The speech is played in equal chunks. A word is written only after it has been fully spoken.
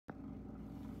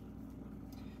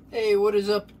Hey, what is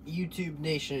up, YouTube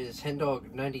Nation? It's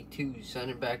HenDog92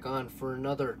 signing back on for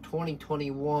another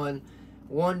 2021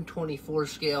 1/24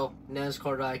 scale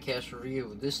NASCAR diecast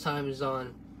review. This time is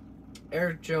on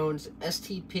Erik Jones'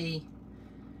 STP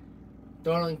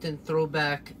Darlington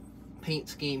Throwback paint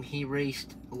scheme he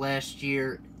raced last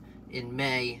year in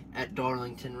May at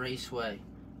Darlington Raceway.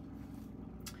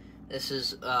 This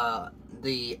is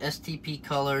the STP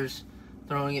colors,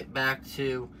 throwing it back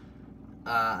to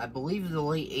I believe the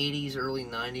late 80s, early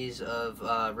 90s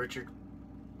of Richard,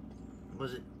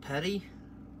 was it Petty?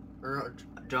 Or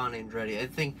John Andretti? I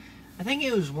think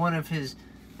it was one of his,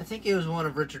 I think it was one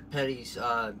of Richard Petty's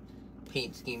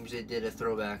paint schemes they did a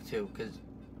throwback to, because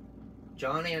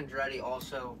John Andretti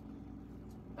also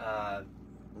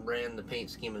ran the paint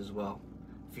scheme as well.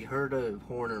 If you heard a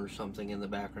horn or something in the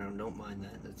background, don't mind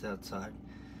that, it's outside.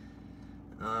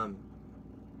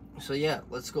 So yeah,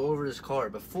 let's go over this car.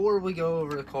 Before we go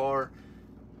over the car,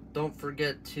 don't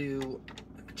forget to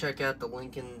check out the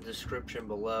link in the description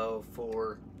below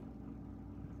for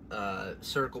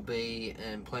Circle B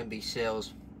and Plan B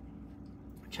sales.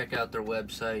 Check out their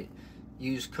website.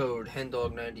 Use code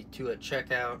HenDog92 at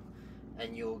checkout,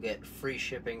 and you'll get free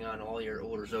shipping on all your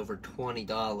orders over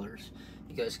 $20.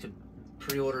 You guys could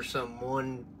pre-order some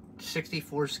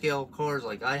 1/64 scale cars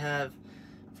like I have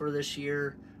for this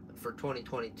year. For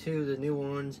 2022, the new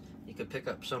ones. You could pick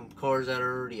up some cars that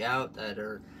are already out that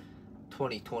are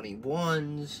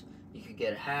 2021s. You could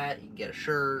get a hat, you can get a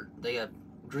shirt. They got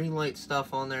green light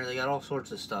stuff on there. They got all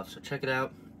sorts of stuff. So check it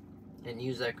out and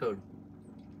use that code.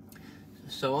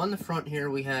 So on the front here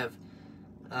we have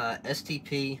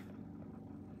STP,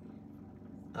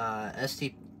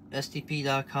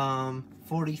 STP.com,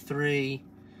 43.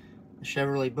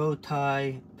 Chevrolet bow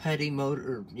tie, Petty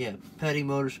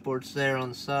Motorsports there on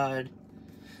the side.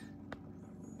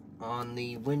 On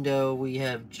the window we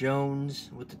have Jones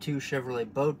with the 2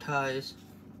 Chevrolet bow ties,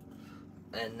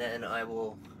 and then I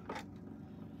will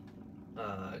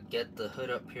get the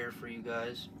hood up here for you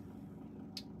guys.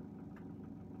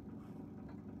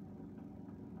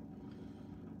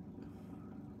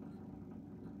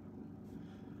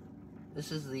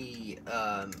 This is the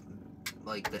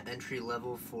like the entry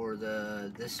level for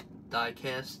this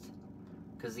diecast,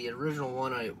 because the original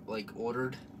one I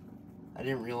ordered, I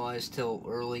didn't realize till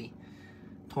early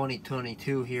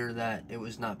 2022 here that it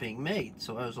was not being made.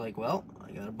 So I was like, well,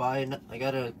 I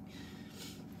gotta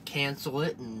cancel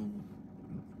it and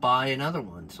buy another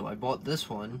one. So I bought this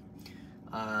one.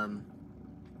 I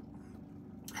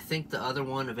think the other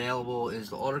one available is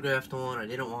the autographed one. I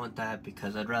didn't want that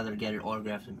because I'd rather get it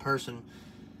autographed in person.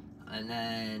 And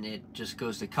then it just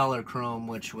goes to color chrome,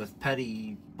 which with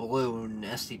Petty Blue and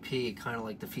STP, it kind of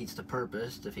like defeats the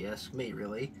purpose, if you ask me,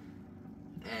 really.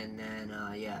 And then,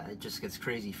 yeah, it just gets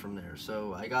crazy from there.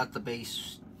 So I got the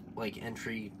base,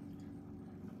 entry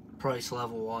price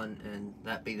level one, and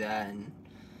that be that, and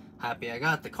happy I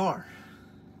got the car.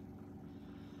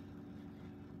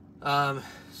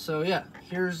 So yeah,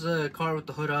 here's the car with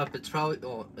the hood up. It's probably,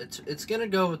 it's gonna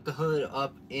go with the hood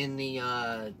up in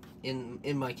the,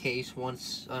 in my case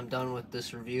once I'm done with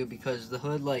this review, because the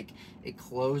hood, it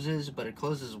closes, but it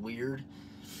closes weird.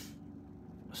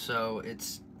 So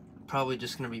it's probably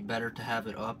just gonna be better to have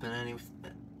it up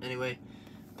anyway.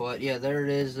 But yeah, there it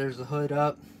is. There's the hood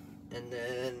up, and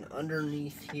then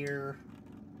underneath here,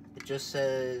 it just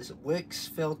says wicks,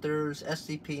 filters,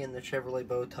 STP, and the Chevrolet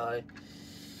bow tie.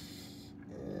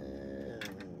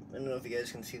 I don't know if you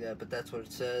guys can see that, but that's what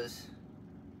it says.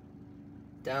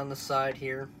 Down the side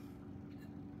here,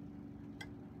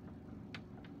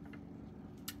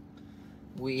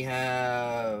 we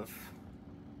have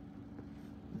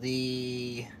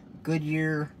the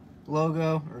Goodyear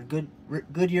logo, or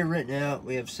Goodyear written out.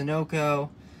 We have Sunoco.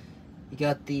 You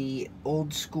got the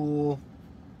old school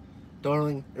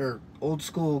old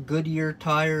school Goodyear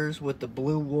tires with the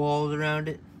blue walls around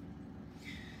it.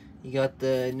 You got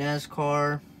the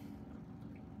NASCAR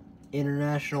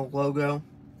International logo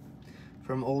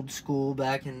from old school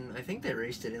back in, I think they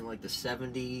raced it in the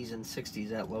 70s and 60s,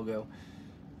 that logo.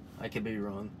 I could be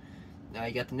wrong. Now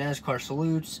you got the NASCAR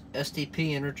salutes,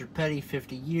 STP and Richard Petty,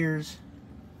 50 years.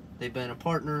 They've been a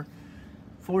partner.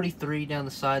 43 down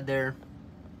the side there.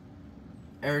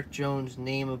 Erik Jones'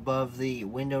 name above the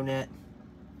window net.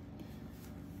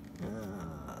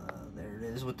 There it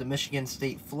is with the Michigan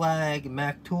State flag,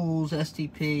 Mac Tools,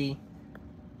 STP.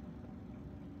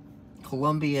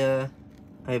 Columbia,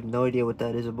 I have no idea what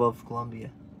that is above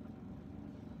Columbia.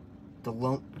 The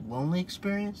Lonely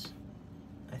Experience?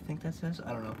 I think that says,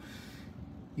 I don't know.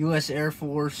 U.S. Air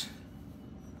Force.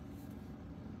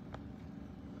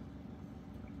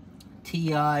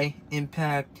 TI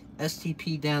impact,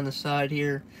 STP down the side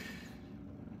here.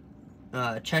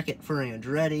 Check it for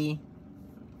Andretti.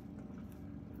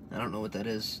 I don't know what that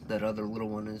is. That other little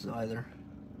one is either.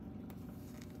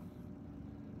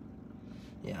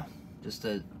 Yeah, just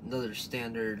another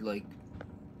standard, like,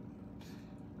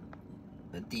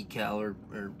 a decal or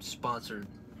sponsor,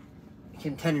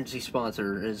 contingency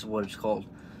sponsor is what it's called,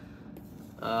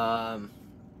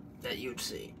 that you'd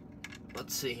see.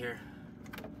 Let's see here.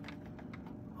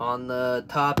 On the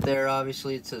top there,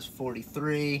 obviously, it says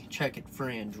 43. Check it for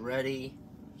Andretti.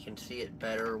 You can see it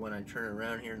better when I turn it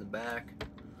around here in the back.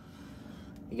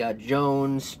 You got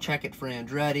Jones. Check it for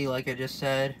Andretti, like I just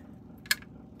said.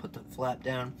 Put the flap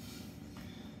down.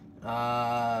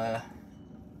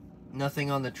 Nothing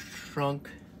on the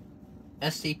trunk.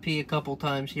 STP a couple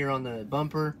times here on the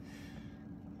bumper.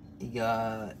 You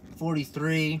got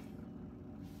 43.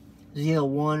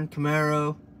 ZL1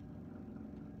 Camaro.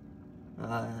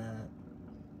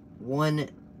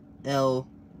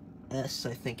 1LS,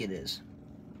 I think it is.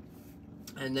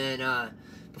 And then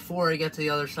before I get to the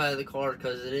other side of the car,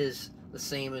 because it is the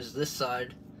same as this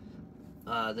side,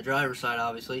 the driver's side,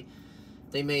 obviously,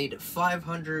 they made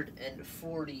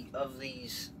 540 of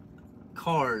these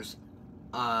cars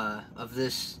of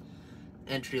this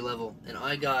entry level, and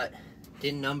I got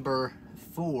DIN number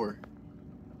 4.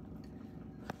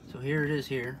 So here it is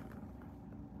here.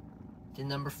 DIN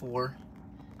number 4.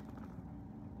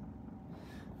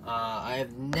 I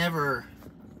have never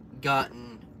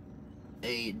gotten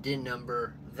a DIN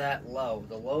number that low.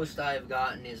 The lowest I've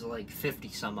gotten is like 50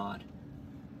 some odd.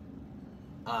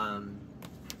 And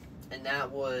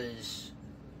that was,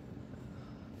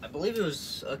 I believe it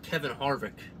was a Kevin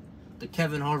Harvick. The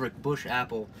Kevin Harvick Bush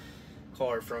Apple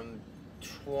car from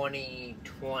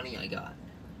 2020 I got.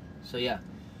 So yeah,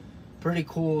 pretty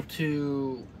cool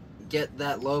to get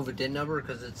that low of a DIN number,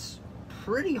 because it's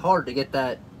pretty hard to get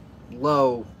that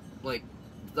low. Like,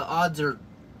 the odds are,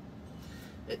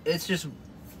 it's just,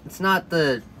 it's not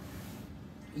the,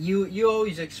 you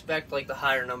always expect like the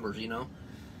higher numbers, you know.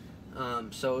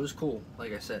 So it was cool,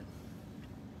 like I said.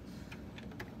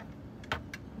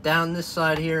 Down this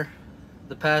side here,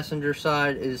 the passenger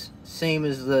side is same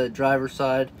as the driver's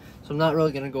side, so I'm not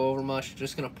really going to go over much.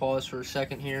 Just going to pause for a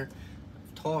second here,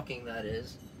 talking that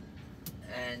is,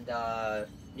 and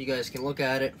you guys can look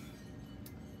at it.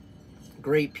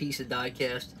 Great piece of die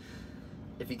cast.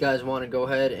 If you guys want to go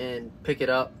ahead and pick it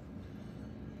up,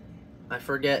 I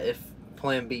forget if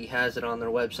Plan B has it on their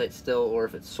website still or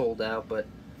if it's sold out, but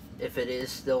if it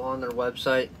is still on their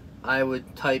website, I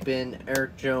would type in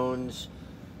Erik Jones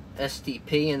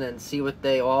STP and then see what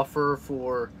they offer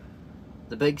for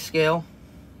the big scale.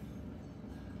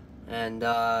 And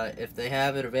if they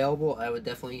have it available, I would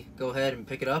definitely go ahead and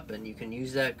pick it up, and you can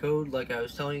use that code like I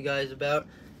was telling you guys about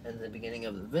in the beginning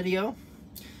of the video.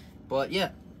 But yeah,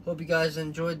 hope you guys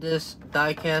enjoyed this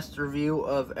diecast review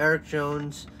of Erik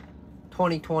Jones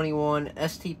 2021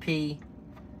 STP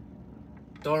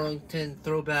Darlington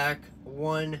Throwback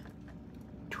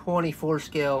 1/24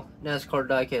 scale NASCAR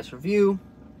diecast review.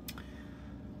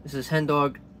 This is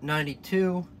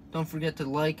HenDog92. Don't forget to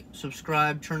like,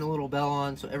 subscribe, turn the little bell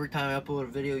on so every time I upload a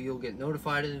video you'll get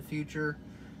notified in the future.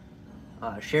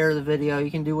 Share the video,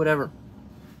 you can do whatever.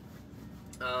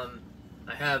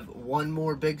 I have one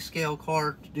more big scale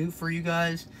car to do for you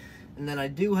guys, and then I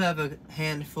do have a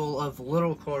handful of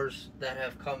little cars that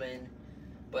have come in,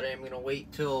 but I'm going to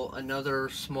wait till another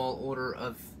small order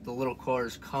of the little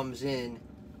cars comes in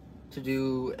to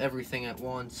do everything at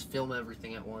once, film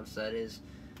everything at once, that is,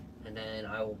 and then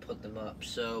I will put them up.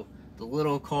 So the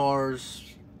little cars,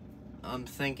 I'm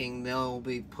thinking they'll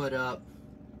be put up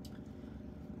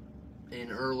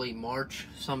in early March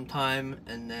sometime,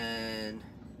 and then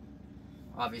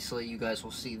obviously you guys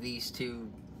will see these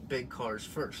two big cars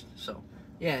first. So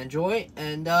yeah, enjoy,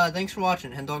 and thanks for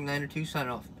watching. HenDog92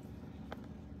 signing off.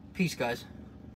 Peace, guys.